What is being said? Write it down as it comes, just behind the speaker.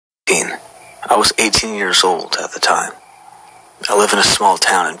I was 18 years old at the time. I live in a small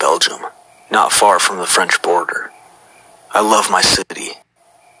town in Belgium, not far from the French border. I love my city.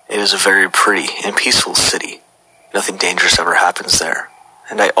 It is a very pretty and peaceful city. Nothing dangerous ever happens there,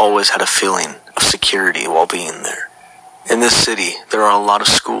 and I always had a feeling of security while being there. In this city, there are a lot of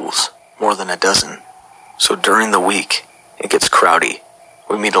schools, more than a dozen. So during the week, it gets crowdy.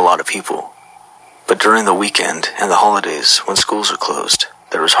 We meet a lot of people. But during the weekend and the holidays, when schools are closed,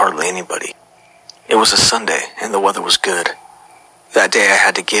 there was hardly anybody. It was a Sunday, and the weather was good. That day I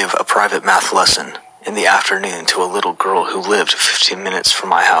had to give a private math lesson in the afternoon to a little girl who lived 15 minutes from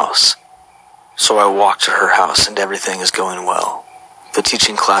my house. So I walked to her house and everything is going well. The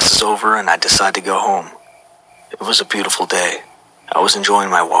teaching class is over and I decide to go home. It was a beautiful day. I was enjoying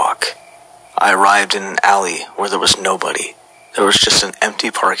my walk. I arrived in an alley where there was nobody. There was just an empty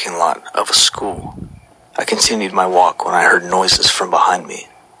parking lot of a school. I continued my walk when I heard noises from behind me,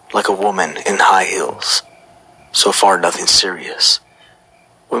 like a woman in high heels. So far, nothing serious.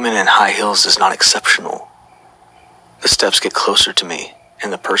 Women in high heels is not exceptional. The steps get closer to me,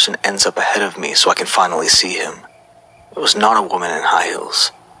 and the person ends up ahead of me so I can finally see him. It was not a woman in high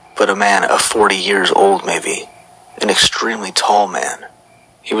heels, but a man of 40 years old maybe, an extremely tall man.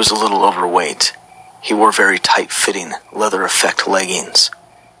 He was a little overweight. He wore very tight-fitting, leather-effect leggings.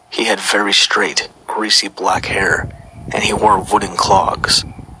 He had very straight, greasy black hair, and he wore wooden clogs.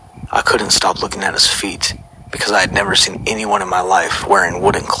 I couldn't stop looking at his feet, because I had never seen anyone in my life wearing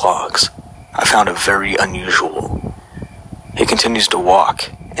wooden clogs. I found it very unusual. He continues to walk,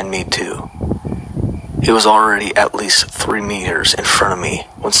 and me too. He was already at least 3 meters in front of me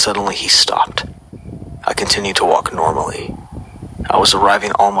when suddenly he stopped. I continued to walk normally. I was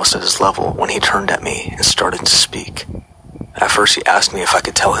arriving almost at his level when he turned at me and started to speak. At first he asked me if I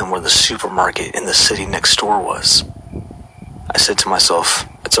could tell him where the supermarket in the city next door was. I said to myself,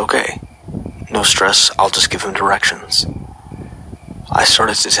 it's okay. No stress, I'll just give him directions. I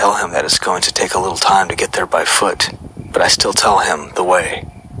started to tell him that it's going to take a little time to get there by foot, but I still tell him the way.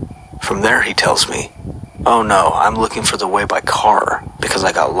 From there he tells me, oh no, I'm looking for the way by car because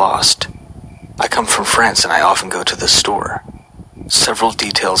I got lost. I come from France and I often go to this store. Several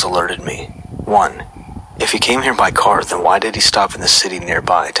details alerted me. 1. If he came here by car, then why did he stop in the city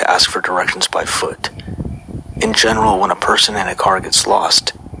nearby to ask for directions by foot? In general, when a person in a car gets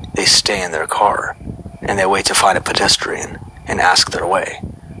lost, they stay in their car, and they wait to find a pedestrian and ask their way,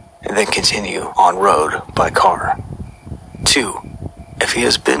 and then continue on road by car. 2. If he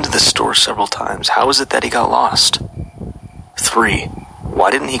has been to the store several times, how is it that he got lost? 3.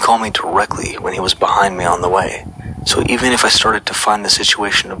 Why didn't he call me directly when he was behind me on the way? So even if I started to find the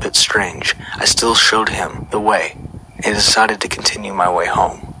situation a bit strange, I still showed him the way, and decided to continue my way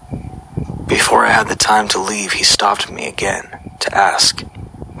home. Before I had the time to leave, he stopped me again to ask,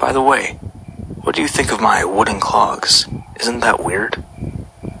 by the way, what do you think of my wooden clogs? Isn't that weird?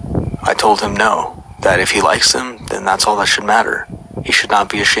 I told him no, that if he likes them, then that's all that should matter. He should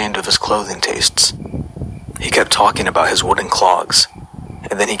not be ashamed of his clothing tastes. He kept talking about his wooden clogs,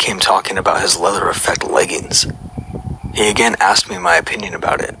 and then he came talking about his leather-effect leggings. He again asked me my opinion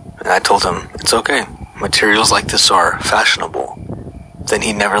about it, and I told him, it's okay, materials like this are fashionable. Then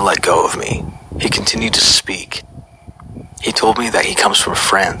he never let go of me. He continued to speak. He told me that he comes from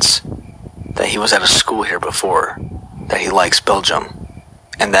France, that he was at a school here before, that he likes Belgium,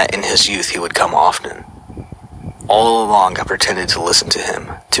 and that in his youth he would come often. All along I pretended to listen to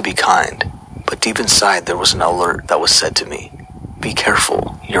him, to be kind, but deep inside there was an alert that was said to me, be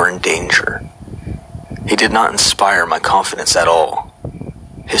careful, you're in danger. He did not inspire my confidence at all.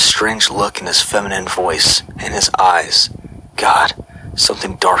 His strange look and his feminine voice and his eyes, God,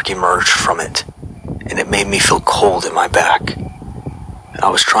 something dark emerged from it, and it made me feel cold in my back. I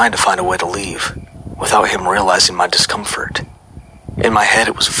was trying to find a way to leave, without him realizing my discomfort. In my head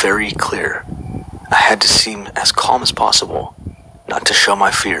it was very clear. I had to seem as calm as possible, not to show my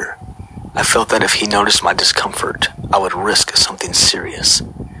fear. I felt that if he noticed my discomfort, I would risk something serious.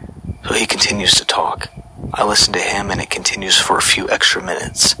 So he continues to talk. I listen to him and it continues for a few extra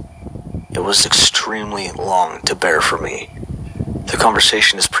minutes. It was extremely long to bear for me. The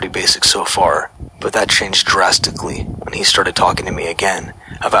conversation is pretty basic so far, but that changed drastically when he started talking to me again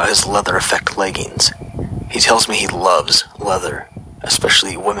about his leather-effect leggings. He tells me he loves leather,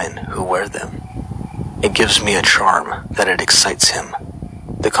 especially women who wear them. It gives me a charm that it excites him.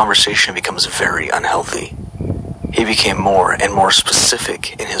 The conversation becomes very unhealthy. He became more and more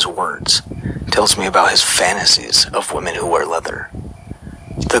specific in his words, tells me about his fantasies of women who wear leather.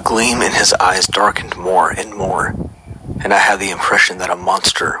 The gleam in his eyes darkened more and more, and I had the impression that a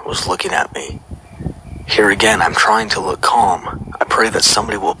monster was looking at me. Here again, I'm trying to look calm. I pray that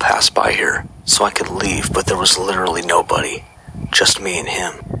somebody will pass by here so I could leave, but there was literally nobody, just me and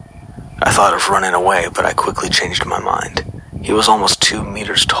him. I thought of running away, but I quickly changed my mind. He was almost 2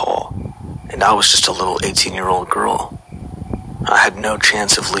 meters tall, and I was just a little 18-year-old girl. I had no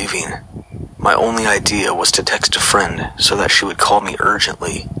chance of leaving. My only idea was to text a friend so that she would call me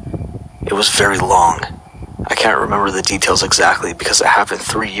urgently. It was very long. I can't remember the details exactly because it happened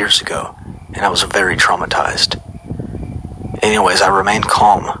 3 years ago, and I was very traumatized. Anyways, I remained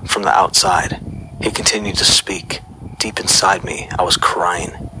calm from the outside. He continued to speak. Deep inside me, I was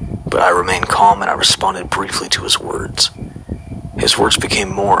crying, but I remained calm and I responded briefly to his words. His words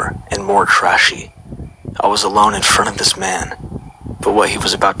became more and more trashy. I was alone in front of this man, but what he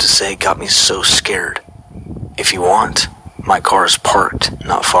was about to say got me so scared. If you want, my car is parked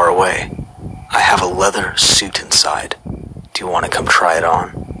not far away. I have a leather suit inside. Do you want to come try it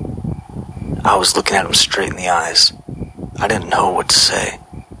on? I was looking at him straight in the eyes. I didn't know what to say.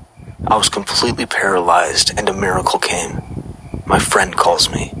 I was completely paralyzed and a miracle came. My friend calls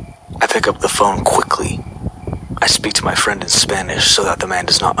me. I pick up the phone quickly. I speak to my friend in Spanish so that the man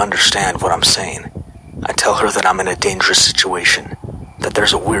does not understand what I'm saying. I tell her that I'm in a dangerous situation, that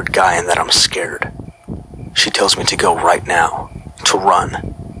there's a weird guy and that I'm scared. She tells me to go right now, to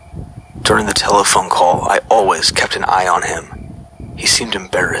run. During the telephone call, I always kept an eye on him. He seemed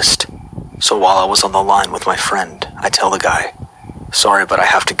embarrassed. So while I was on the line with my friend, I tell the guy, "Sorry, but I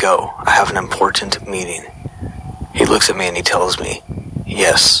have to go. I have an important meeting." He looks at me and he tells me,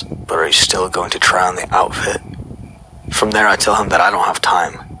 "Yes, but are you still going to try on the outfit?" From there, I tell him that I don't have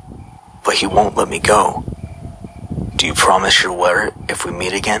time, but he won't let me go. "Do you promise you'll wear it if we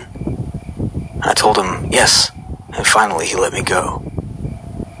meet again?" I told him yes, and finally he let me go.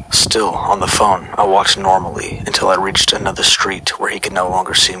 Still, on the phone, I walked normally until I reached another street where he could no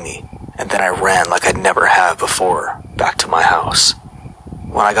longer see me, and then I ran like I'd never have before, back to my house.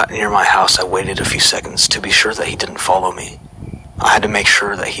 When I got near my house, I waited a few seconds to be sure that he didn't follow me. I had to make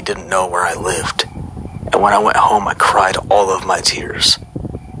sure that he didn't know where I lived. And when I went home, I cried all of my tears.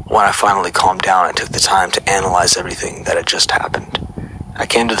 When I finally calmed down, I took the time to analyze everything that had just happened. I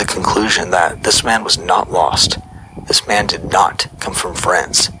came to the conclusion that this man was not lost. This man did not come from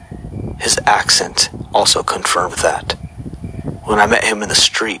France. His accent also confirmed that. When I met him in the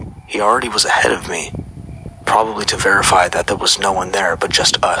street, he already was ahead of me, probably to verify that there was no one there but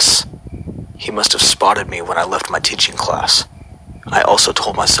just us. He must have spotted me when I left my teaching class. I also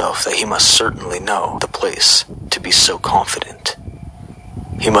told myself that he must certainly know the place to be so confident.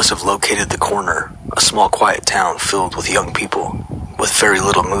 He must have located the corner, a small quiet town filled with young people, with very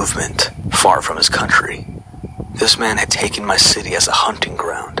little movement, far from his country. This man had taken my city as a hunting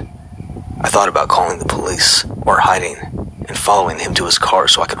ground. I thought about calling the police, or hiding, and following him to his car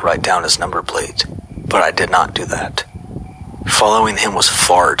so I could write down his number plate, but I did not do that. Following him was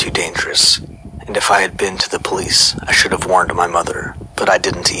far too dangerous, and if I had been to the police, I should have warned my mother, but I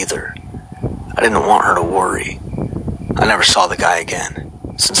didn't either. I didn't want her to worry. I never saw the guy again.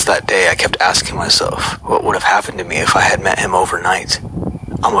 Since that day, I kept asking myself what would have happened to me if I had met him overnight.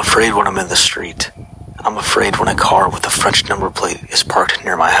 I'm afraid when I'm in the street. I'm afraid when a car with a French number plate is parked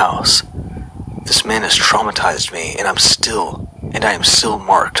near my house. This man has traumatized me, and I am still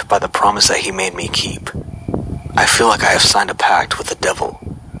marked by the promise that he made me keep. I feel like I have signed a pact with the devil.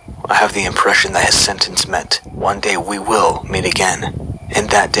 I have the impression that his sentence meant one day we will meet again, and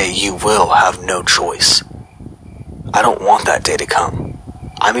that day you will have no choice. I don't want that day to come.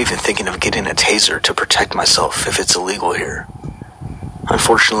 I'm even thinking of getting a taser to protect myself if it's illegal here.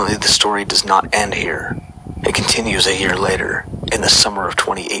 Unfortunately, the story does not end here. It continues a year later, in the summer of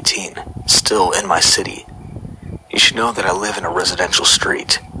 2018, still in my city. You should know that I live in a residential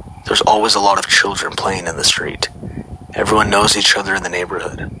street. There's always a lot of children playing in the street. Everyone knows each other in the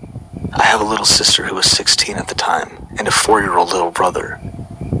neighborhood. I have a little sister who was 16 at the time, and a 4-year-old little brother.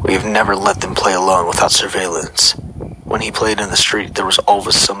 We have never let them play alone without surveillance. When he played in the street, there was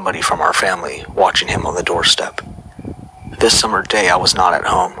always somebody from our family watching him on the doorstep. This summer day, I was not at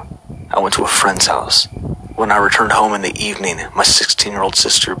home. I went to a friend's house. When I returned home in the evening, my 16-year-old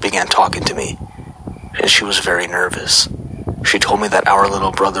sister began talking to me, and she was very nervous. She told me that our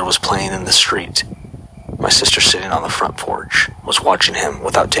little brother was playing in the street. My sister, sitting on the front porch, was watching him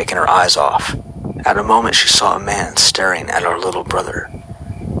without taking her eyes off. At a moment, she saw a man staring at our little brother.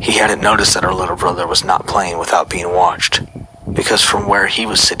 He hadn't noticed that our little brother was not playing without being watched, because from where he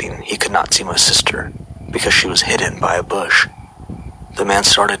was sitting, he could not see my sister, because she was hidden by a bush. The man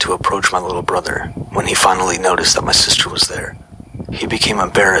started to approach my little brother when he finally noticed that my sister was there. He became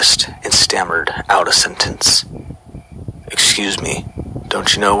embarrassed and stammered out a sentence. "Excuse me,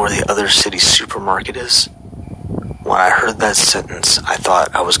 don't you know where the other city supermarket is?" When I heard that sentence, I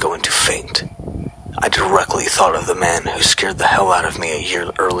thought I was going to faint. I directly thought of the man who scared the hell out of me a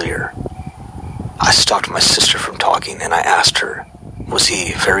year earlier. I stopped my sister from talking and I asked her, was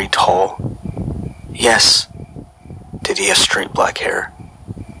he very tall? Yes. Did he have straight black hair?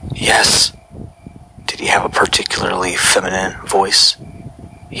 Yes. Did he have a particularly feminine voice?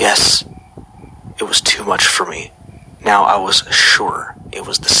 Yes. It was too much for me. Now I was sure it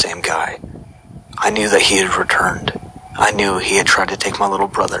was the same guy. I knew that he had returned. I knew he had tried to take my little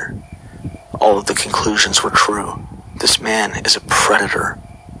brother. All of the conclusions were true. This man is a predator.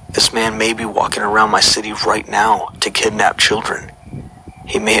 This man may be walking around my city right now to kidnap children.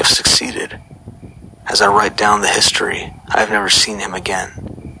 He may have succeeded. As I write down the history, I have never seen him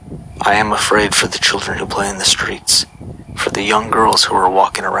again. I am afraid for the children who play in the streets, for the young girls who are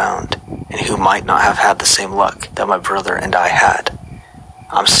walking around, and who might not have had the same luck that my brother and I had.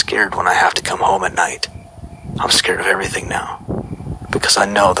 I'm scared when I have to come home at night. I'm scared of everything now, because I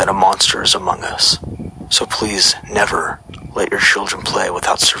know that a monster is among us. So please never let your children play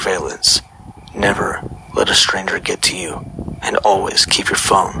without surveillance. Never let a stranger get to you, and always keep your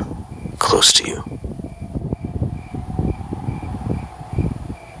phone close to you.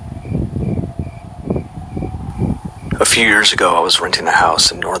 A few years ago, I was renting a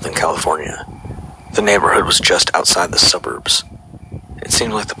house in Northern California. The neighborhood was just outside the suburbs. It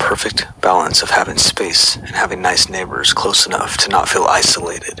seemed like the perfect balance of having space and having nice neighbors close enough to not feel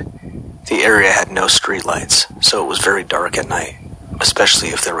isolated. The area had no streetlights, so it was very dark at night, especially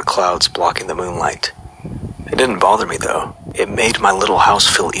if there were clouds blocking the moonlight. It didn't bother me though. It made my little house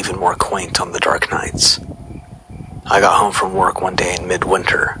feel even more quaint on the dark nights. I got home from work one day in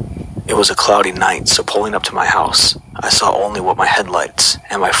midwinter. It was a cloudy night, so pulling up to my house, I saw only what my headlights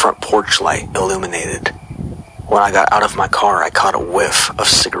and my front porch light illuminated. When I got out of my car, I caught a whiff of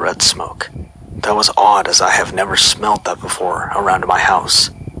cigarette smoke. That was odd, as I have never smelled that before around my house.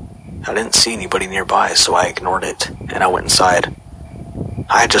 I didn't see anybody nearby, so I ignored it, and I went inside.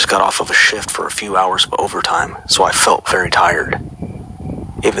 I had just got off of a shift for a few hours of overtime, so I felt very tired.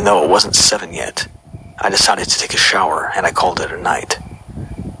 Even though it wasn't 7 yet, I decided to take a shower, and I called it a night.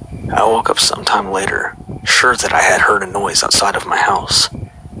 I woke up sometime later, sure that I had heard a noise outside of my house.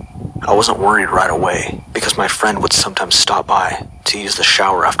 I wasn't worried right away, because my friend would sometimes stop by to use the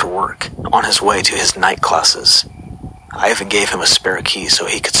shower after work, on his way to his night classes. I even gave him a spare key so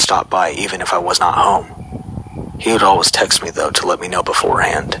he could stop by even if I was not home. He would always text me though to let me know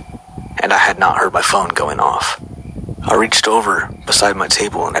beforehand, and I had not heard my phone going off. I reached over beside my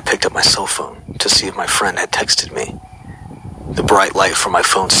table and I picked up my cell phone to see if my friend had texted me. The bright light from my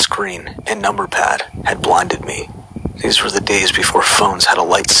phone's screen and number pad had blinded me. These were the days before phones had a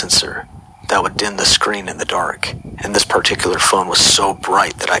light sensor that would dim the screen in the dark, and this particular phone was so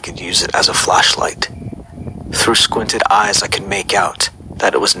bright that I could use it as a flashlight. Through squinted eyes I could make out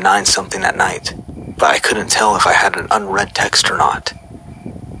that it was 9-something at night, but I couldn't tell if I had an unread text or not.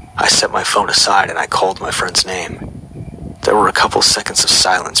 I set my phone aside and I called my friend's name. There were a couple seconds of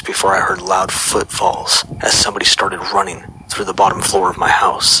silence before I heard loud footfalls as somebody started running through the bottom floor of my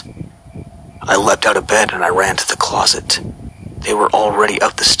house. I leapt out of bed and I ran to the closet. They were already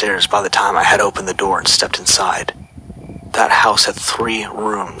up the stairs by the time I had opened the door and stepped inside. That house had 3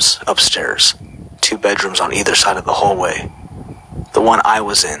 rooms upstairs, 2 bedrooms on either side of the hallway. The one I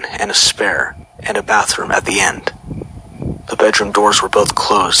was in, and a spare, and a bathroom at the end. The bedroom doors were both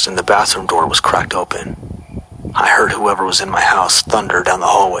closed and the bathroom door was cracked open. I heard whoever was in my house thunder down the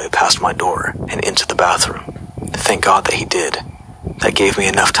hallway past my door and into the bathroom. Thank God that he did. That gave me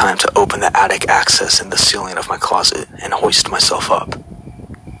enough time to open the attic access in the ceiling of my closet and hoist myself up.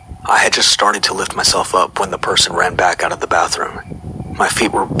 I had just started to lift myself up when the person ran back out of the bathroom. My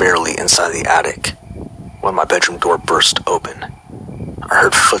feet were barely inside the attic when my bedroom door burst open. I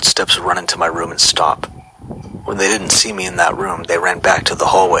heard footsteps run into my room and stop. When they didn't see me in that room, they ran back to the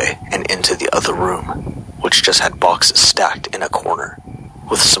hallway and into the other room, which just had boxes stacked in a corner,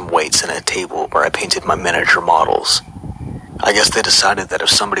 with some weights and a table where I painted my miniature models. I guess they decided that if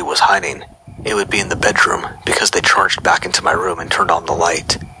somebody was hiding, it would be in the bedroom because they charged back into my room and turned on the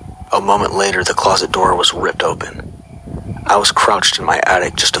light. A moment later, the closet door was ripped open. I was crouched in my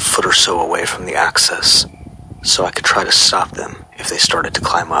attic just a foot or so away from the access, so I could try to stop them if they started to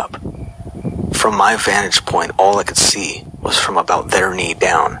climb up. From my vantage point, all I could see was from about their knee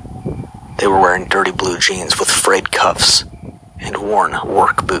down. They were wearing dirty blue jeans with frayed cuffs and worn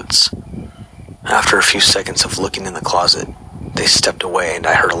work boots. After a few seconds of looking in the closet, they stepped away and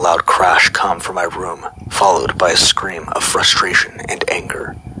I heard a loud crash come from my room, followed by a scream of frustration and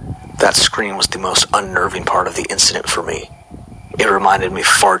anger. That scream was the most unnerving part of the incident for me. It reminded me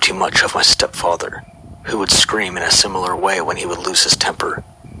far too much of my stepfather. who would scream in a similar way when he would lose his temper.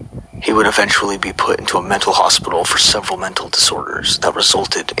 He would eventually be put into a mental hospital for several mental disorders that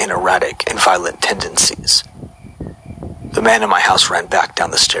resulted in erratic and violent tendencies. The man in my house ran back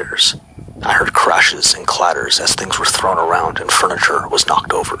down the stairs. I heard crashes and clatters as things were thrown around and furniture was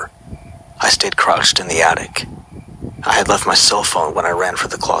knocked over. I stayed crouched in the attic. I had left my cell phone when I ran for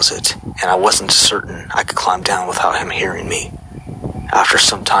the closet, and I wasn't certain I could climb down without him hearing me. After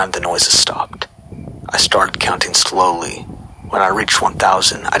some time, the noises stopped. I started counting slowly. When I reached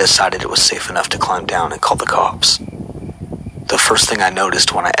 1,000, I decided it was safe enough to climb down and call the cops. The first thing I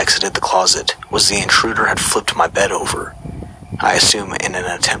noticed when I exited the closet was the intruder had flipped my bed over. I assume in an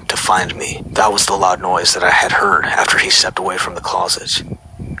attempt to find me. That was the loud noise that I had heard after he stepped away from the closet.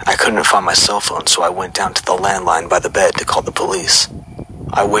 I couldn't find my cell phone, so I went down to the landline by the bed to call the police.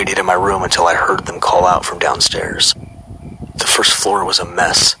 I waited in my room until I heard them call out from downstairs. The first floor was a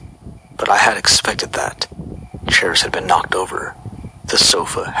mess, but I had expected that. Chairs had been knocked over. The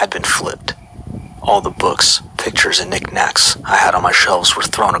sofa had been flipped. All the books, pictures, and knickknacks I had on my shelves were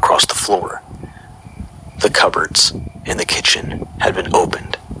thrown across the floor. The cupboards in the kitchen had been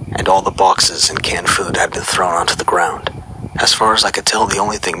opened, and all the boxes and canned food had been thrown onto the ground. As far as I could tell, the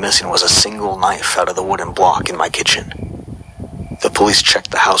only thing missing was a single knife out of the wooden block in my kitchen. The police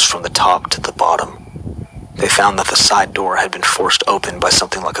checked the house from the top to the bottom. They found that the side door had been forced open by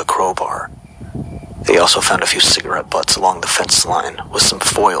something like a crowbar. They also found a few cigarette butts along the fence line with some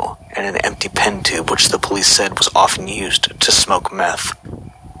foil and an empty pen tube which the police said was often used to smoke meth.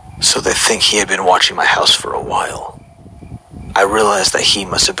 So they think he had been watching my house for a while. I realized that he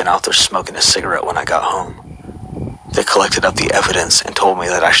must have been out there smoking a cigarette when I got home. They collected up the evidence and told me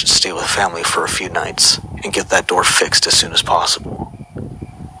that I should stay with family for a few nights and get that door fixed as soon as possible.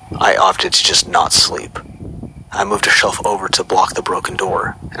 I opted to just not sleep. I moved a shelf over to block the broken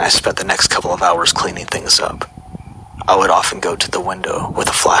door, and I spent the next couple of hours cleaning things up. I would often go to the window with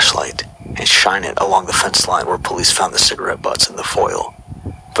a flashlight and shine it along the fence line where police found the cigarette butts and the foil,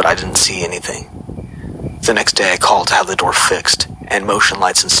 but I didn't see anything. The next day I called to have the door fixed and motion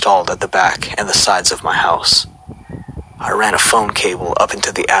lights installed at the back and the sides of my house. I ran a phone cable up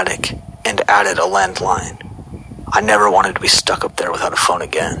into the attic and added a landline. I never wanted to be stuck up there without a phone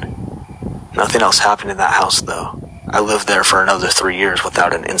again. Nothing else happened in that house, though. I lived there for another 3 years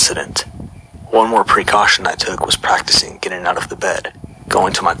without an incident. One more precaution I took was practicing getting out of the bed,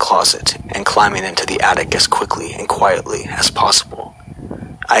 going to my closet, and climbing into the attic as quickly and quietly as possible.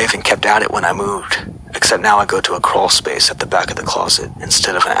 I even kept at it when I moved, except now I go to a crawl space at the back of the closet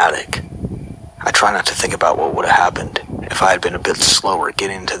instead of an attic. I try not to think about what would have happened if I had been a bit slower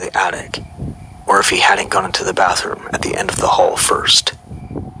getting into the attic, or if he hadn't gone into the bathroom at the end of the hall first.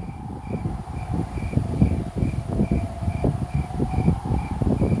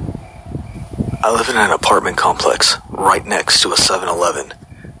 I live in an apartment complex right next to a 7-Eleven,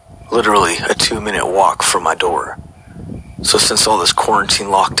 literally a 2-minute walk from my door. So since all this quarantine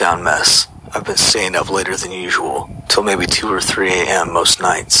lockdown mess, I've been staying up later than usual, till maybe 2 or 3 a.m. most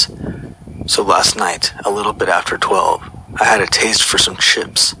nights. So last night, a little bit after 12, I had a taste for some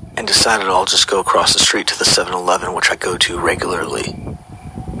chips and decided I'll just go across the street to the 7-Eleven which I go to regularly.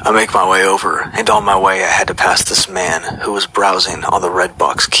 I make my way over, and on my way I had to pass this man who was browsing on the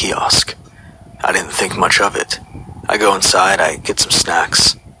Redbox kiosk. I didn't think much of it. I go inside, I get some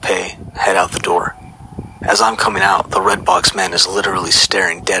snacks, pay, head out the door. As I'm coming out, the Redbox man is literally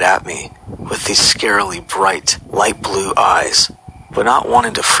staring dead at me with these scarily bright, light blue eyes. But not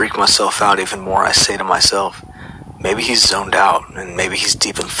wanting to freak myself out even more, I say to myself, maybe he's zoned out and maybe he's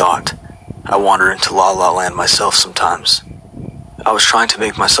deep in thought. I wander into La La Land myself sometimes. I was trying to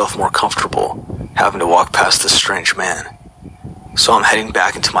make myself more comfortable, having to walk past this strange man. So I'm heading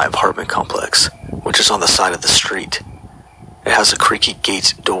back into my apartment complex, which is on the side of the street. It has a creaky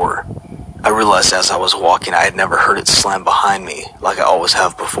gate door. I realized as I was walking I had never heard it slam behind me like I always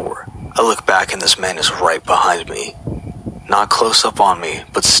have before. I look back and this man is right behind me. Not close up on me,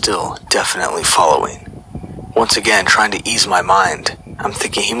 but still definitely following. Once again, trying to ease my mind, I'm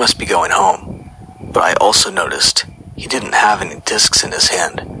thinking he must be going home. But I also noticed he didn't have any discs in his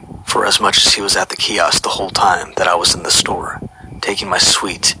hand, for as much as he was at the kiosk the whole time that I was in the store, taking my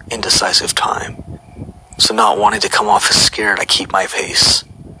sweet, indecisive time. So not wanting to come off as scared, I keep my pace.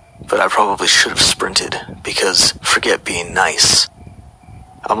 But I probably should have sprinted, because forget being nice.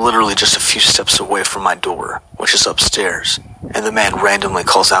 I'm literally just a few steps away from my door, which is upstairs, and the man randomly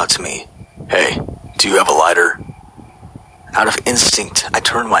calls out to me, "Hey, do you have a lighter?" Out of instinct, I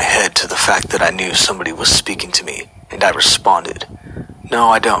turned my head to the fact that I knew somebody was speaking to me, and I responded, "No,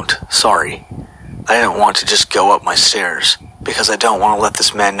 I don't, sorry." I didn't want to just go up my stairs, because I don't want to let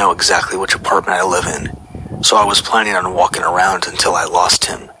this man know exactly which apartment I live in, so I was planning on walking around until I lost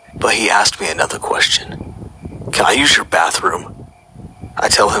him, but he asked me another question. Can I use your bathroom? I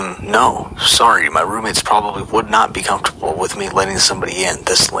tell him, no, sorry, my roommates probably would not be comfortable with me letting somebody in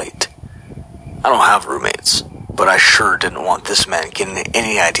this late. I don't have roommates, but I sure didn't want this man getting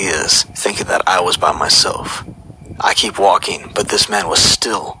any ideas thinking that I was by myself. I keep walking, but this man was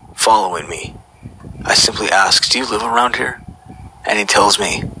still following me. I simply ask, do you live around here? And he tells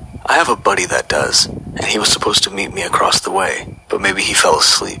me, I have a buddy that does, and he was supposed to meet me across the way, but maybe he fell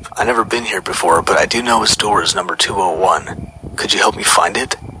asleep. I've never been here before, but I do know his door is number 201. Could you help me find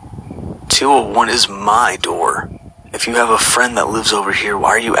it? 201 is my door. If you have a friend that lives over here, why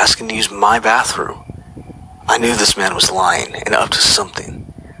are you asking to use my bathroom? I knew this man was lying and up to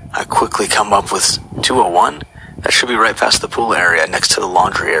something. I quickly come up with 201? That should be right past the pool area next to the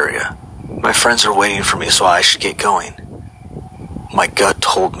laundry area. My friends are waiting for me, so I should get going. My gut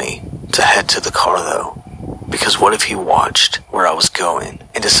told me to head to the car though, because what if he watched where I was going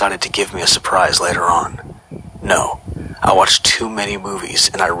and decided to give me a surprise later on? No, I watch too many movies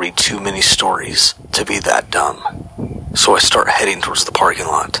and I read too many stories to be that dumb. So I start heading towards the parking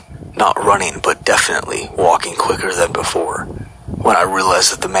lot, not running but definitely walking quicker than before, when I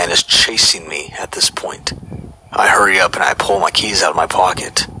realize that the man is chasing me at this point. I hurry up and I pull my keys out of my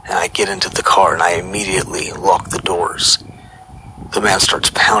pocket, and I get into the car and I immediately lock the doors. The man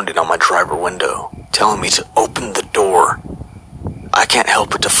starts pounding on my driver window, telling me to open the door. I can't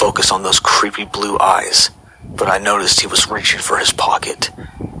help but to focus on those creepy blue eyes, but I noticed he was reaching for his pocket.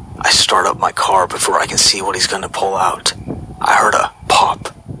 I start up my car before I can see what he's going to pull out. I heard a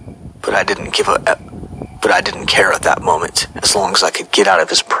pop, but I didn't care at that moment, as long as I could get out of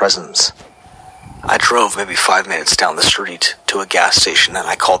his presence. I drove maybe 5 minutes down the street to a gas station and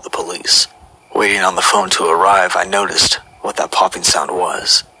I called the police. Waiting on the phone to arrive, I noticed what that popping sound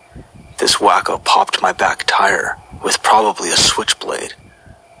was. This wacko popped my back tire with probably a switchblade.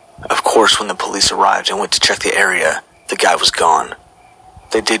 Of course, when the police arrived and went to check the area, the guy was gone.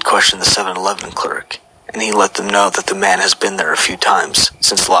 They did question the 7-Eleven clerk, and he let them know that the man has been there a few times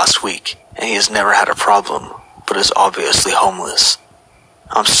since last week, and he has never had a problem, but is obviously homeless.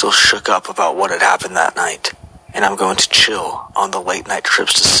 I'm still shook up about what had happened that night, and I'm going to chill on the late night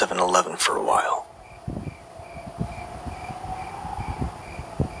trips to 7-Eleven for a while.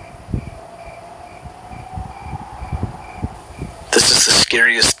 This is the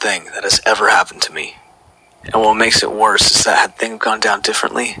scariest thing that has ever happened to me. And what makes it worse is that had things gone down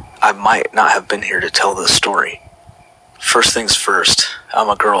differently, I might not have been here to tell this story. First things first, I'm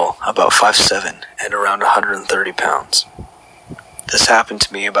a girl about 5'7" and around 130 pounds. This happened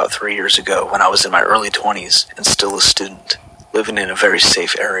to me about 3 years ago when I was in my early 20s and still a student, living in a very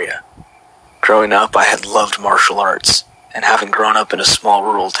safe area. Growing up, I had loved martial arts, and having grown up in a small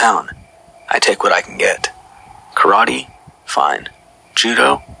rural town, I take what I can get. Karate? Fine.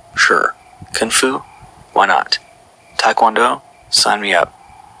 Judo? Sure. Kung Fu? Why not? Taekwondo? Sign me up.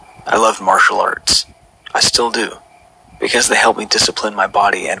 I loved martial arts. I still do, because they help me discipline my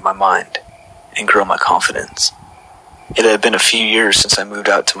body and my mind, and grow my confidence. It had been a few years since I moved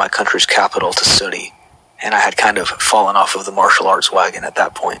out to my country's capital to study, and I had kind of fallen off of the martial arts wagon at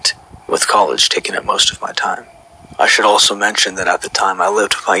that point, with college taking up most of my time. I should also mention that at the time I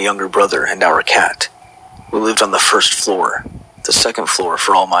lived with my younger brother and our cat. We lived on the first floor, the second floor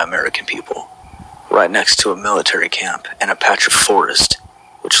for all my American people, right next to a military camp and a patch of forest,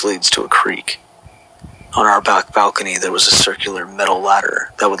 which leads to a creek. On our back balcony there was a circular metal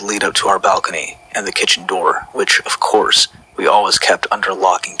ladder that would lead up to our balcony and the kitchen door, which, of course, we always kept under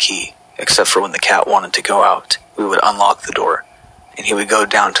lock and key, except for when the cat wanted to go out. We would unlock the door, and he would go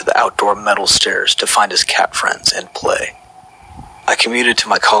down to the outdoor metal stairs to find his cat friends and play. I commuted to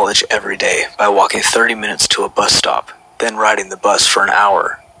my college every day by walking 30 minutes to a bus stop, then riding the bus for an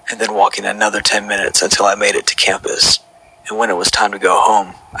hour, and then walking another 10 minutes until I made it to campus. And when it was time to go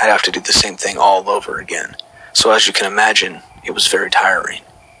home, I'd have to do the same thing all over again. So as you can imagine, it was very tiring.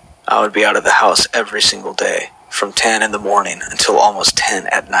 I would be out of the house every single day, from 10 in the morning until almost 10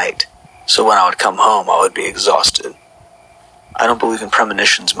 at night. So when I would come home, I would be exhausted. I don't believe in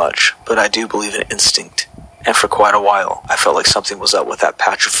premonitions much, but I do believe in instinct. And for quite a while, I felt like something was up with that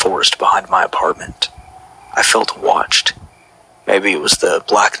patch of forest behind my apartment. I felt watched. Maybe it was the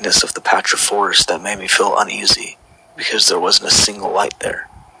blackness of the patch of forest that made me feel uneasy, because there wasn't a single light there,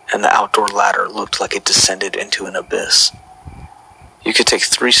 and the outdoor ladder looked like it descended into an abyss. You could take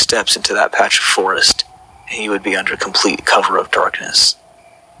 3 steps into that patch of forest, and you would be under complete cover of darkness.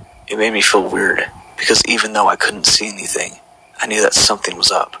 It made me feel weird, because even though I couldn't see anything, I knew that something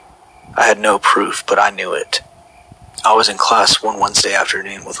was up. I had no proof, but I knew it. I was in class one Wednesday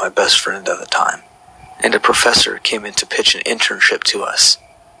afternoon with my best friend at the time, and a professor came in to pitch an internship to us.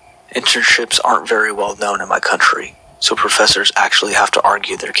 Internships aren't very well known in my country, so professors actually have to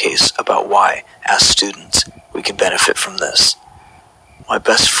argue their case about why, as students, we could benefit from this. My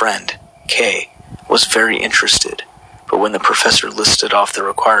best friend, Kay, was very interested, but when the professor listed off the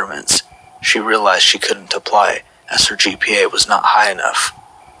requirements, she realized she couldn't apply as her GPA was not high enough.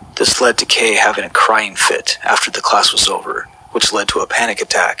 This led to Kay having a crying fit after the class was over, which led to a panic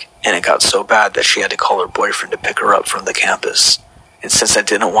attack, and it got so bad that she had to call her boyfriend to pick her up from the campus. And since I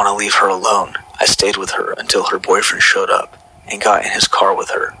didn't want to leave her alone, I stayed with her until her boyfriend showed up and got in his car with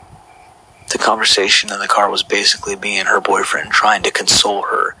her. The conversation in the car was basically me and her boyfriend trying to console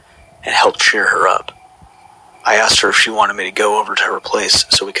her and help cheer her up. I asked her if she wanted me to go over to her place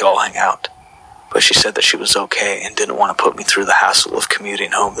so we could all hang out, but she said that she was okay and didn't want to put me through the hassle of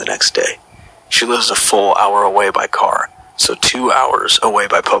commuting home the next day. She lives a full hour away by car, so 2 hours away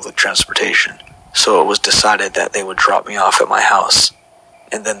by public transportation, so it was decided that they would drop me off at my house,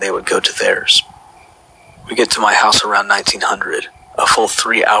 and then they would go to theirs. We get to my house around 1900, a full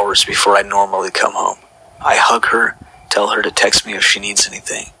 3 hours before I normally come home. I hug her, tell her to text me if she needs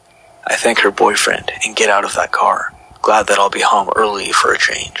anything. I thank her boyfriend and get out of that car, glad that I'll be home early for a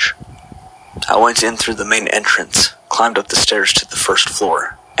change. I went in through the main entrance, climbed up the stairs to the first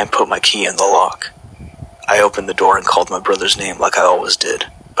floor, and put my key in the lock. I opened the door and called my brother's name like I always did,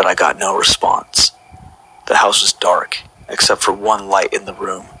 but I got no response. The house was dark, except for one light in the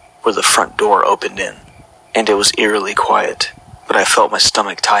room, where the front door opened in, and it was eerily quiet, but I felt my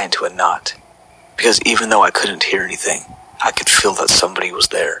stomach tie into a knot, because even though I couldn't hear anything, I could feel that somebody was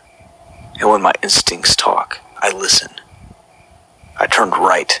there. And when my instincts talk, I listen. I turned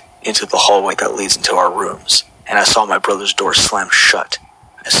right into the hallway that leads into our rooms, and I saw my brother's door slam shut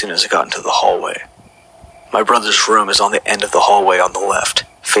as soon as I got into the hallway. My brother's room is on the end of the hallway on the left,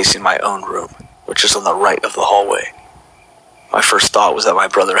 facing my own room, which is on the right of the hallway. My first thought was that my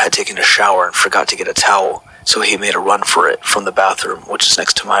brother had taken a shower and forgot to get a towel, so he made a run for it from the bathroom, which is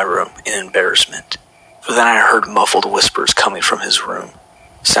next to my room, in embarrassment. But then I heard muffled whispers coming from his room,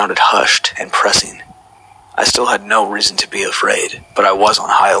 sounded hushed and pressing. I still had no reason to be afraid, but I was on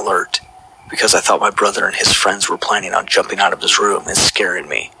high alert, because I thought my brother and his friends were planning on jumping out of his room and scaring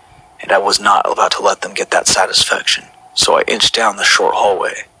me, and I was not about to let them get that satisfaction. So I inched down the short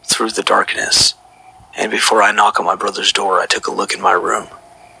hallway, through the darkness, and before I knock on my brother's door, I took a look in my room.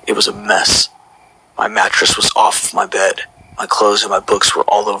 It was a mess. My mattress was off of my bed, my clothes and my books were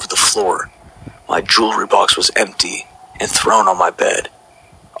all over the floor, my jewelry box was empty and thrown on my bed.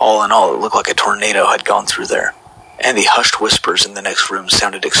 All in all, it looked like a tornado had gone through there, and the hushed whispers in the next room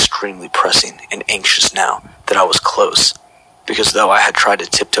sounded extremely pressing and anxious now that I was close, because though I had tried to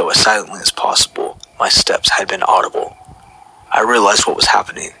tiptoe as silently as possible, my steps had been audible. I realized what was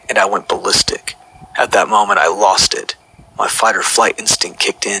happening, and I went ballistic. At that moment, I lost it. My fight-or-flight instinct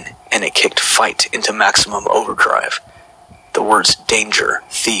kicked in, and it kicked fight into maximum overdrive. The words danger,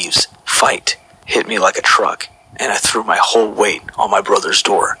 thieves, fight hit me like a truck, and I threw my whole weight on my brother's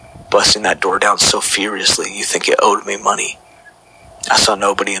door, busting that door down so furiously you think it owed me money. I saw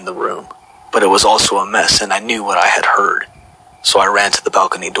nobody in the room, but it was also a mess and I knew what I had heard, so I ran to the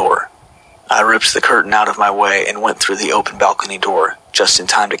balcony door. I ripped the curtain out of my way and went through the open balcony door, just in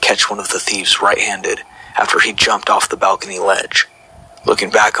time to catch one of the thieves right-handed after he jumped off the balcony ledge. Looking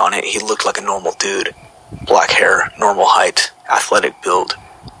back on it, he looked like a normal dude. Black hair, normal height, athletic build,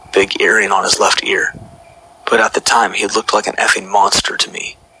 big earring on his left ear. But at the time, he looked like an effing monster to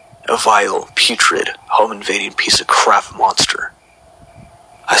me. A vile, putrid, home-invading piece of crap monster.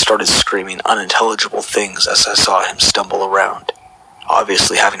 I started screaming unintelligible things as I saw him stumble around,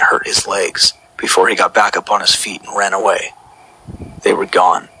 obviously having hurt his legs, before he got back up on his feet and ran away. They were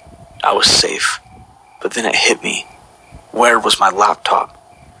gone. I was safe. But then it hit me. Where was my laptop?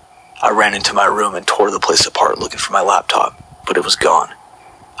 I ran into my room and tore the place apart looking for my laptop, but it was gone.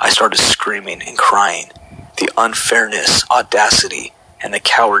 I started screaming and crying. The unfairness, audacity, and the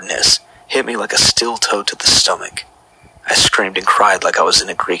cowardness hit me like a steel toe to the stomach. I screamed and cried like I was in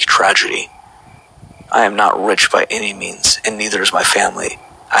a Greek tragedy. I am not rich by any means, and neither is my family.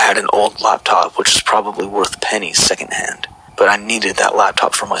 I had an old laptop which is probably worth pennies secondhand, but I needed that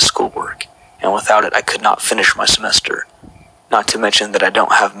laptop for my schoolwork, and without it I could not finish my semester. Not to mention that I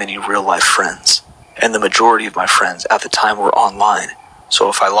don't have many real-life friends, and the majority of my friends at the time were online, so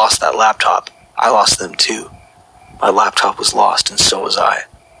if I lost that laptop, I lost them too. My laptop was lost, and so was I.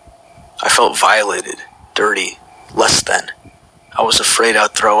 I felt violated, dirty, less than. I was afraid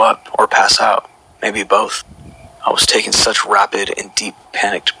I'd throw up or pass out, maybe both. I was taking such rapid and deep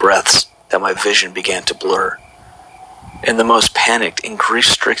panicked breaths that my vision began to blur. In the most panicked and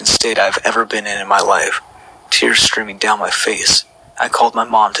grief-stricken state I've ever been in my life, tears streaming down my face, I called my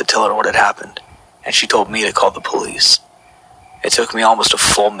mom to tell her what had happened, and she told me to call the police. It took me almost a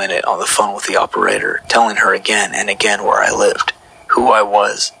full minute on the phone with the operator, telling her again and again where I lived, who I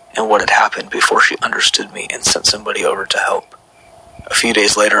was, and what had happened before she understood me and sent somebody over to help. A few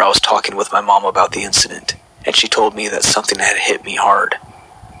days later, I was talking with my mom about the incident, and she told me that something had hit me hard.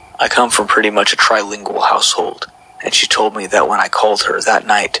 I come from pretty much a trilingual household, and she told me that when I called her that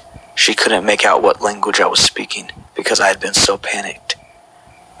night, she couldn't make out what language I was speaking because I had been so panicked.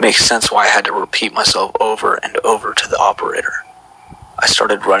 Makes sense why I had to repeat myself over and over to the operator. I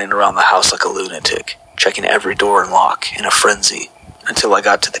started running around the house like a lunatic, checking every door and lock in a frenzy, until I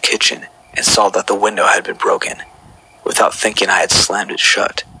got to the kitchen and saw that the window had been broken. Without thinking, I had slammed it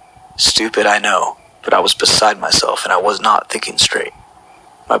shut. Stupid, I know, but I was beside myself and I was not thinking straight.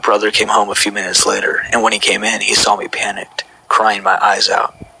 My brother came home a few minutes later, and when he came in, he saw me panicked, crying my eyes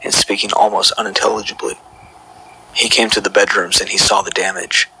out, and speaking almost unintelligibly. He came to the bedrooms and he saw the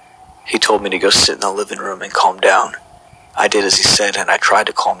damage. He told me to go sit in the living room and calm down. I did as he said, and I tried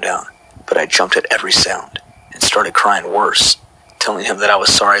to calm down, but I jumped at every sound and started crying worse, telling him that I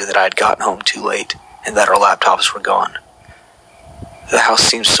was sorry that I had gotten home too late and that our laptops were gone. The house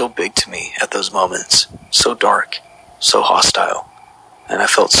seemed so big to me at those moments, so dark, so hostile, and I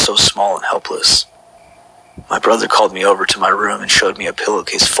felt so small and helpless. My brother called me over to my room and showed me a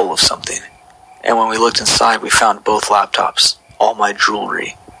pillowcase full of something, and when we looked inside, we found both laptops, all my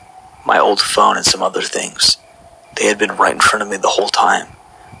jewelry, my old phone, and some other things. They had been right in front of me the whole time,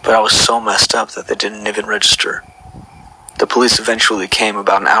 but I was so messed up that they didn't even register. The police eventually came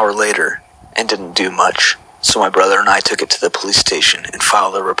about an hour later and didn't do much, so my brother and I took it to the police station and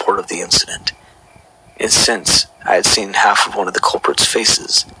filed a report of the incident. And since I had seen half of one of the culprits'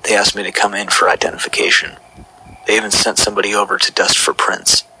 faces, they asked me to come in for identification. They even sent somebody over to dust for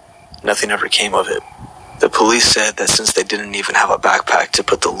prints. Nothing ever came of it. The police said that since they didn't even have a backpack to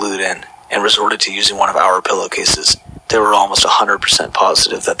put the loot in and resorted to using one of our pillowcases, they were almost 100%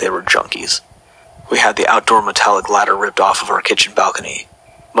 positive that they were junkies. We had the outdoor metallic ladder ripped off of our kitchen balcony,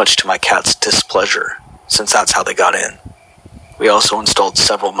 much to my cat's displeasure, since that's how they got in. We also installed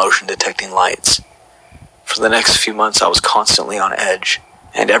several motion-detecting lights. For the next few months, I was constantly on edge,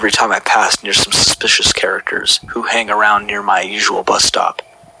 and every time I passed near some suspicious characters who hang around near my usual bus stop,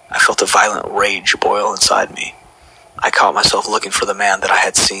 I felt a violent rage boil inside me. I caught myself looking for the man that I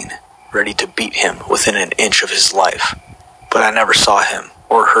had seen, ready to beat him within an inch of his life. But I never saw him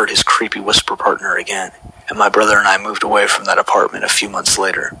or heard his creepy whisper partner again, and my brother and I moved away from that apartment a few months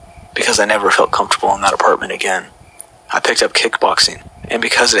later, because I never felt comfortable in that apartment again. I picked up kickboxing, and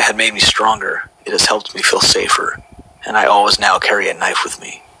because it had made me stronger, it has helped me feel safer, and I always now carry a knife with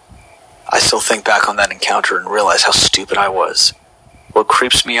me. I still think back on that encounter and realize how stupid I was. What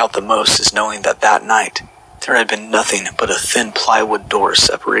creeps me out the most is knowing that that night, there had been nothing but a thin plywood door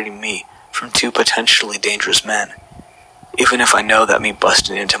separating me from two potentially dangerous men. Even if I know that me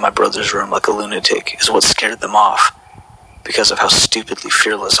busting into my brother's room like a lunatic is what scared them off, because of how stupidly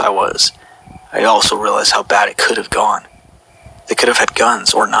fearless I was, I also realize how bad it could have gone. They could have had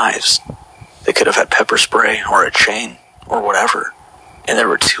guns or knives. They could have had pepper spray or a chain or whatever. And there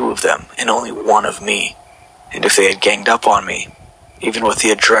were two of them and only one of me. And if they had ganged up on me, even with the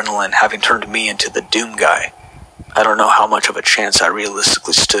adrenaline having turned me into the doom guy, I don't know how much of a chance I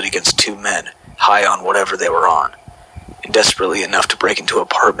realistically stood against two men high on whatever they were on, and desperately enough to break into an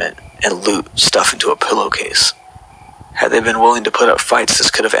apartment and loot stuff into a pillowcase. Had they been willing to put up fights,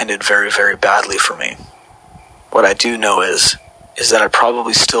 this could have ended very, very badly for me. What I do know is that I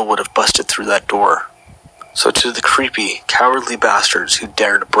probably still would have busted through that door. So to the creepy, cowardly bastards who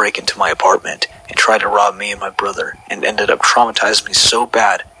dared to break into my apartment and try to rob me and my brother and ended up traumatizing me so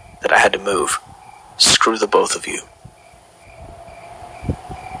bad that I had to move, screw the both of you.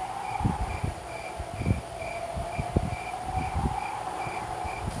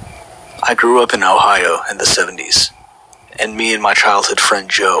 I grew up in Ohio in the 70s, and me and my childhood friend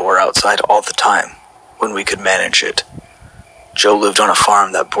Joe were outside all the time when we could manage it. Joe lived on a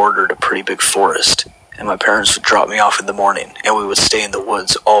farm that bordered a pretty big forest, and my parents would drop me off in the morning and we would stay in the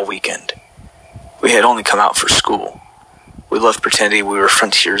woods all weekend. We had only come out for school. We loved pretending we were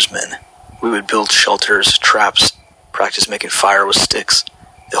frontiersmen. We would build shelters, traps, practice making fire with sticks,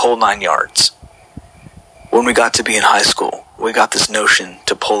 the whole 9 yards. When we got to be in high school, we got this notion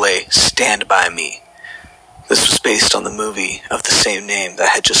to pull a Stand By Me. This was based on the movie of the same name that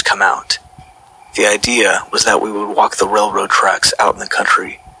had just come out. The idea was that we would walk the railroad tracks out in the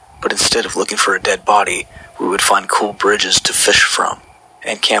country, but instead of looking for a dead body, we would find cool bridges to fish from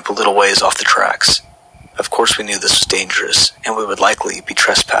and camp a little ways off the tracks. Of course we knew this was dangerous, and we would likely be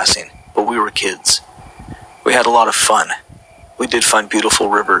trespassing, but we were kids. We had a lot of fun. We did find beautiful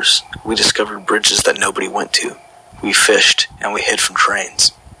rivers. We discovered bridges that nobody went to. We fished, and we hid from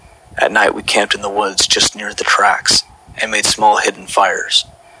trains. At night we camped in the woods just near the tracks, and made small hidden fires.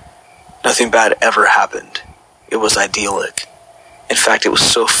 Nothing bad ever happened. It was idyllic. In fact, it was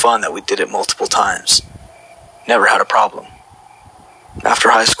so fun that we did it multiple times. Never had a problem. After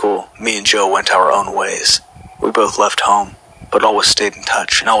high school, me and Joe went our own ways. We both left home, but always stayed in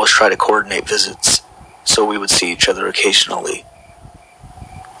touch and always tried to coordinate visits, so we would see each other occasionally.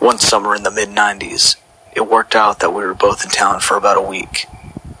 One summer in the mid-90s, it worked out that we were both in town for about a week.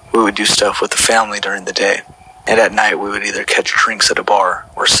 We would do stuff with the family during the day, and at night we would either catch drinks at a bar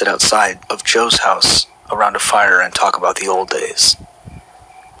or sit outside of Joe's house around a fire and talk about the old days.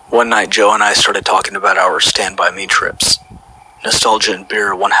 One night Joe and I started talking about our Stand By Me trips. Nostalgia and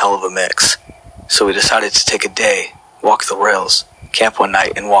beer are one hell of a mix, so we decided to take a day, walk the rails, camp one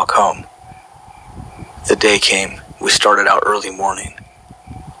night, and walk home. The day came. We started out early morning.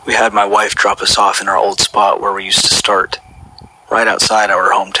 We had my wife drop us off in our old spot where we used to start, right outside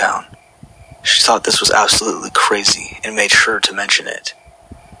our hometown. She thought this was absolutely crazy and made sure to mention it.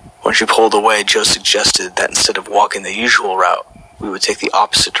 When she pulled away, Joe suggested that instead of walking the usual route, we would take the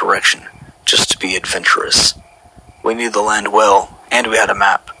opposite direction, just to be adventurous. We knew the land well, and we had a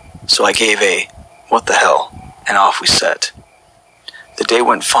map, so I gave a, "What the hell," and off we set. The day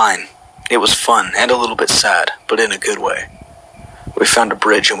went fine. It was fun and a little bit sad, but in a good way. We found a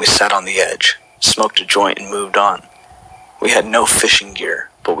bridge and we sat on the edge, smoked a joint and moved on. We had no fishing gear,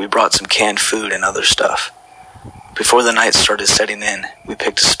 but we brought some canned food and other stuff. Before the night started setting in, we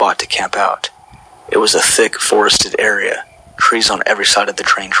picked a spot to camp out. It was a thick, forested area, trees on every side of the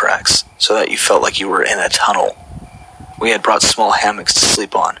train tracks, so that you felt like you were in a tunnel. We had brought small hammocks to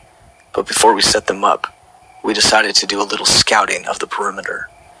sleep on, but before we set them up, we decided to do a little scouting of the perimeter.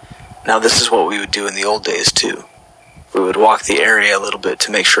 Now this is what we would do in the old days too. We would walk the area a little bit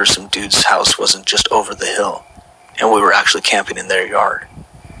to make sure some dude's house wasn't just over the hill, and we were actually camping in their yard.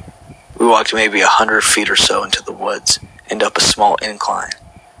 We walked maybe 100 feet or so into the woods and up a small incline.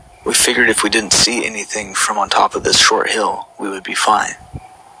 We figured if we didn't see anything from on top of this short hill, we would be fine.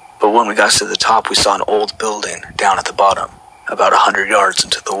 But when we got to the top, we saw an old building down at the bottom, about 100 yards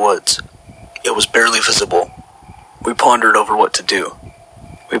into the woods. It was barely visible. We pondered over what to do.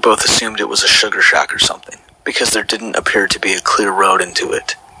 We both assumed it was a sugar shack or something, because there didn't appear to be a clear road into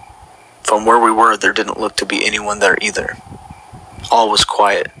it. From where we were, there didn't look to be anyone there either. All was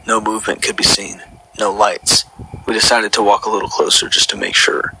quiet, no movement could be seen, no lights. We decided to walk a little closer just to make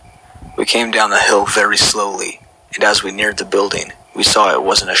sure. We came down the hill very slowly, and as we neared the building, we saw it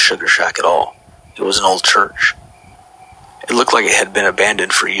wasn't a sugar shack at all. It was an old church. It looked like it had been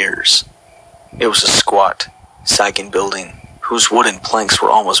abandoned for years. It was a squat, sagging building whose wooden planks were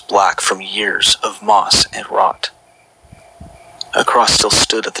almost black from years of moss and rot. A cross still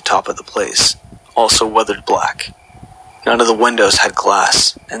stood at the top of the place, also weathered black. None of the windows had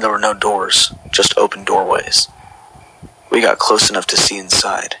glass, and there were no doors, just open doorways. We got close enough to see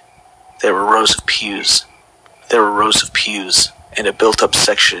inside. There were rows of pews. And a built-up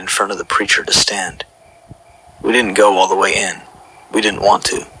section in front of the preacher to stand. We didn't go all the way in. We didn't want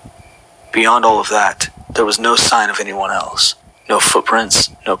to. Beyond all of that, there was no sign of anyone else. No footprints,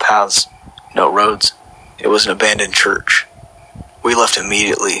 no paths, no roads. It was an abandoned church. We left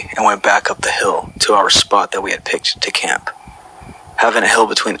immediately and went back up the hill to our spot that we had picked to camp. Having a hill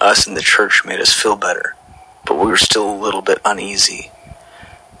between us and the church made us feel better, but we were still a little bit uneasy.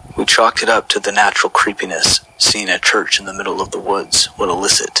 We chalked it up to the natural creepiness seeing a church in the middle of the woods would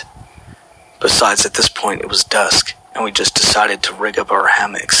elicit. Besides, at this point it was dusk, and we just decided to rig up our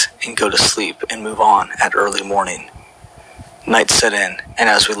hammocks and go to sleep and move on at early morning. Night set in, and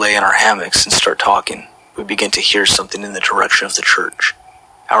as we lay in our hammocks and start talking, we began to hear something in the direction of the church.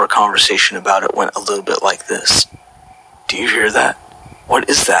 Our conversation about it went a little bit like this. "Do you hear that? What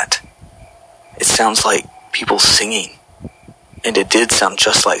is that?" "It sounds like people singing." And it did sound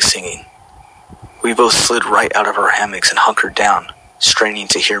just like singing. We both slid right out of our hammocks and hunkered down, straining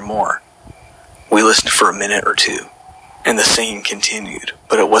to hear more. We listened for a minute or two, and the singing continued,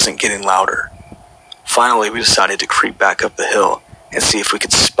 but it wasn't getting louder. Finally, we decided to creep back up the hill and see if we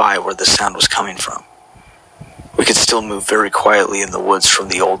could spy where the sound was coming from. We could still move very quietly in the woods from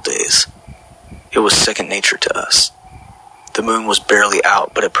the old days. It was second nature to us. The moon was barely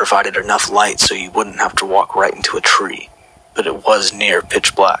out, but it provided enough light so you wouldn't have to walk right into a tree, but it was near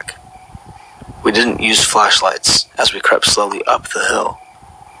pitch black. We didn't use flashlights as we crept slowly up the hill,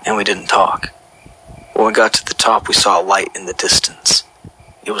 and we didn't talk. When we got to the top, we saw a light in the distance.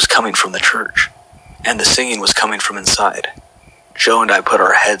 It was coming from the church. and the singing was coming from inside. Joe and I put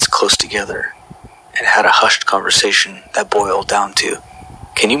our heads close together and had a hushed conversation that boiled down to,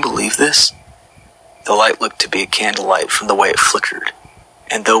 "Can you believe this?" The light looked to be a candlelight from the way it flickered,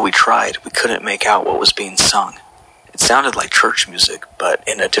 and though we tried, we couldn't make out what was being sung. It sounded like church music, but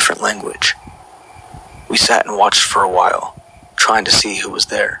in a different language. We sat and watched for a while, trying to see who was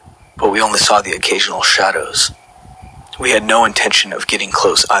there, but we only saw the occasional shadows. We had no intention of getting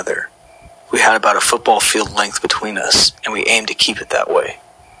close either. We had about a football field length between us, and we aimed to keep it that way.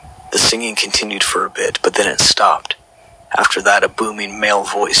 The singing continued for a bit, but then it stopped. After that, a booming male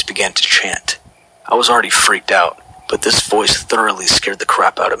voice began to chant. I was already freaked out, but this voice thoroughly scared the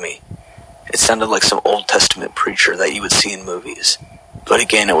crap out of me. It sounded like some Old Testament preacher that you would see in movies. But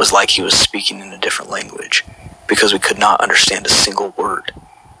again, it was like he was speaking in a different language, because we could not understand a single word.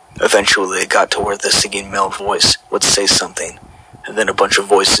 Eventually, it got to where the singing male voice would say something, and then a bunch of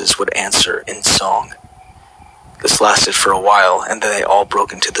voices would answer in song. This lasted for a while, and then they all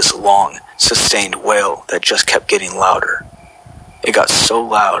broke into this long, sustained wail that just kept getting louder. It got so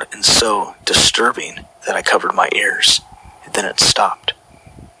loud and so disturbing that I covered my ears, and then it stopped.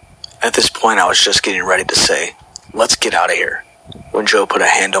 At this point, I was just getting ready to say, "Let's get out of here," when Joe put a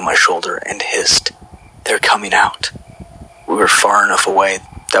hand on my shoulder and hissed, "They're coming out." We were far enough away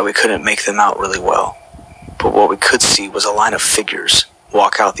that we couldn't make them out really well, but what we could see was a line of figures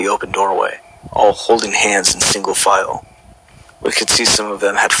walk out the open doorway, all holding hands in single file. We could see some of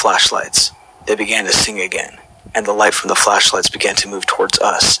them had flashlights. They began to sing again, and the light from the flashlights began to move towards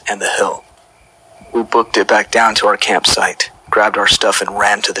us and the hill. We booked it back down to our campsite, grabbed our stuff, and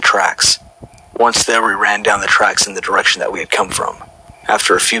ran to the tracks. Once there, we ran down the tracks in the direction that we had come from.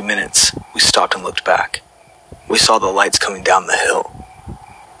 After a few minutes, we stopped and looked back. We saw the lights coming down the hill.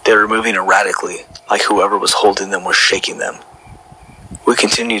 They were moving erratically, like whoever was holding them was shaking them. We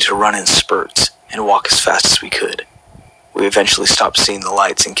continued to run in spurts and walk as fast as we could. We eventually stopped seeing the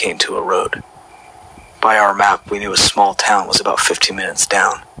lights and came to a road. By our map, we knew a small town was about 15 minutes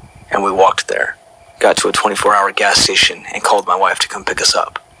down, and we walked there, got to a 24-hour gas station, and called my wife to come pick us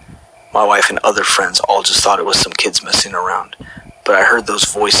up. My wife and other friends all just thought it was some kids messing around, but I heard those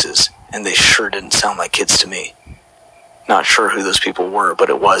voices, and they sure didn't sound like kids to me. Not sure who those people were, but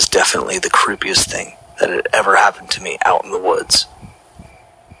it was definitely the creepiest thing that had ever happened to me out in the woods.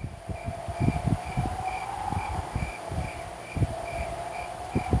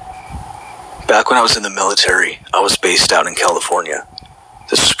 Back when I was in the military, I was based out in California.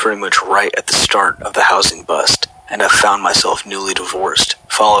 This was pretty much right at the start of the housing bust, and I found myself newly divorced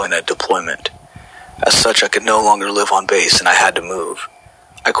following a deployment. As such, I could no longer live on base and I had to move.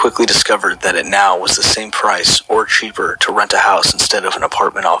 I quickly discovered that it now was the same price or cheaper to rent a house instead of an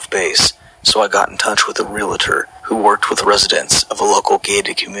apartment off base, so I got in touch with a realtor who worked with residents of a local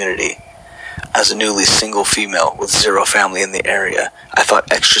gated community. As a newly single female with zero family in the area, I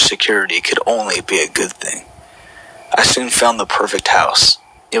thought extra security could only be a good thing. I soon found the perfect house.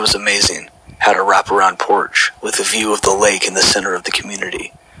 It was amazing. Had a wraparound porch with a view of the lake in the center of the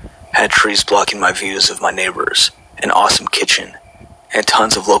community. Had trees blocking my views of my neighbors, an awesome kitchen, and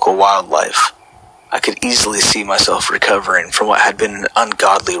tons of local wildlife. I could easily see myself recovering from what had been an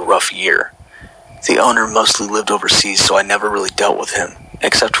ungodly rough year. The owner mostly lived overseas, so I never really dealt with him,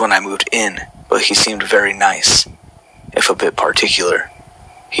 except when I moved in, but he seemed very nice, if a bit particular.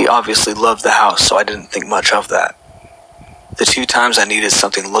 He obviously loved the house, so I didn't think much of that. The 2 times I needed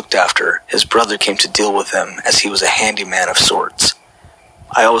something looked after, his brother came to deal with them as he was a handyman of sorts.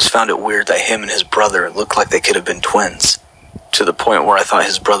 I always found it weird that him and his brother looked like they could have been twins, to the point where I thought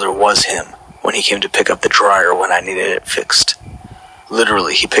his brother was him when he came to pick up the dryer when I needed it fixed.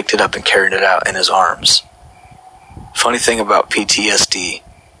 Literally, he picked it up and carried it out in his arms. Funny thing about PTSD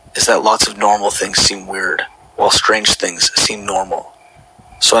is that lots of normal things seem weird, while strange things seem normal.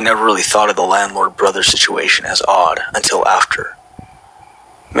 So I never really thought of the landlord-brother situation as odd until after.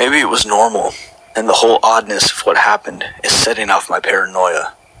 Maybe it was normal, and the whole oddness of what happened is setting off my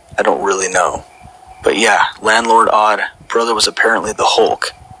paranoia. I don't really know. But yeah, landlord odd, brother was apparently the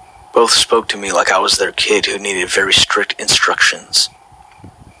Hulk. Both spoke to me like I was their kid who needed very strict instructions.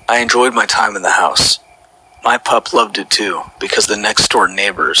 I enjoyed my time in the house. My pup loved it too, because the next door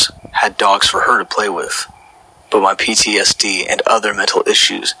neighbors had dogs for her to play with. But my PTSD and other mental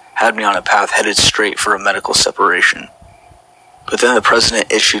issues had me on a path headed straight for a medical separation. But then the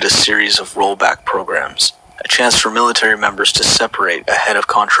president issued a series of rollback programs, a chance for military members to separate ahead of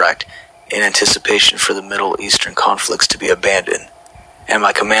contract in anticipation for the Middle Eastern conflicts to be abandoned. And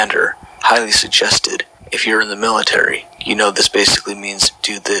my commander highly suggested, if you're in the military, you know this basically means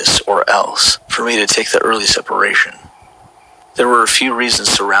do this or else, for me to take the early separation. There were a few reasons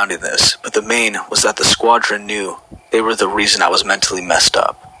surrounding this, but the main was that the squadron knew they were the reason I was mentally messed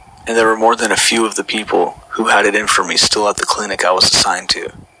up, and there were more than a few of the people who had it in for me still at the clinic I was assigned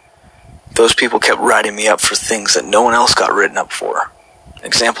to. Those people kept writing me up for things that no one else got written up for.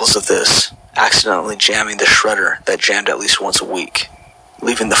 Examples of this: accidentally jamming the shredder that jammed at least once a week,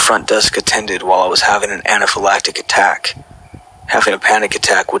 leaving the front desk attended while I was having an anaphylactic attack, having a panic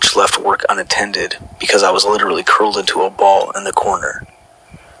attack which left work unattended because I was literally curled into a ball in the corner.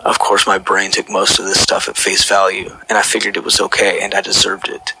 Of course, my brain took most of this stuff at face value, and I figured it was okay and I deserved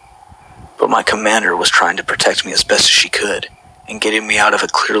it. But my commander was trying to protect me as best as she could, and getting me out of a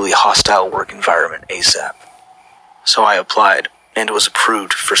clearly hostile work environment ASAP. So I applied, and was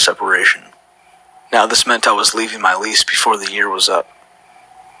approved for separation. Now this meant I was leaving my lease before the year was up.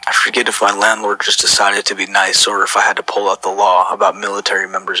 I forget if my landlord just decided to be nice or if I had to pull out the law about military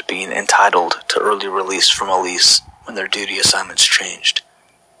members being entitled to early release from a lease when their duty assignments changed.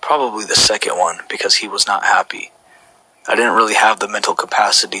 Probably the second one, because he was not happy. I didn't really have the mental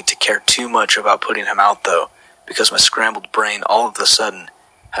capacity to care too much about putting him out though, because my scrambled brain all of a sudden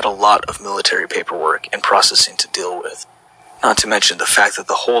had a lot of military paperwork and processing to deal with. Not to mention the fact that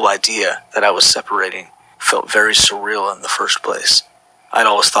the whole idea that I was separating felt very surreal in the first place. I'd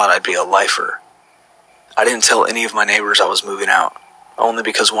always thought I'd be a lifer. I didn't tell any of my neighbors I was moving out, only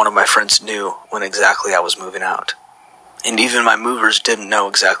because one of my friends knew when exactly I was moving out. And even my movers didn't know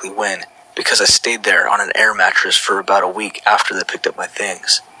exactly when, because I stayed there on an air mattress for about a week after they picked up my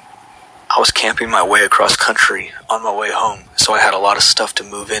things. I was camping my way across country on my way home, so I had a lot of stuff to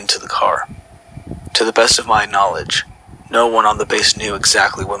move into the car. To the best of my knowledge, no one on the base knew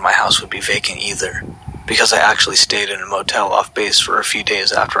exactly when my house would be vacant either, because I actually stayed in a motel off base for a few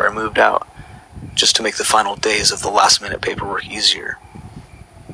days after I moved out, just to make the final days of the last-minute paperwork easier.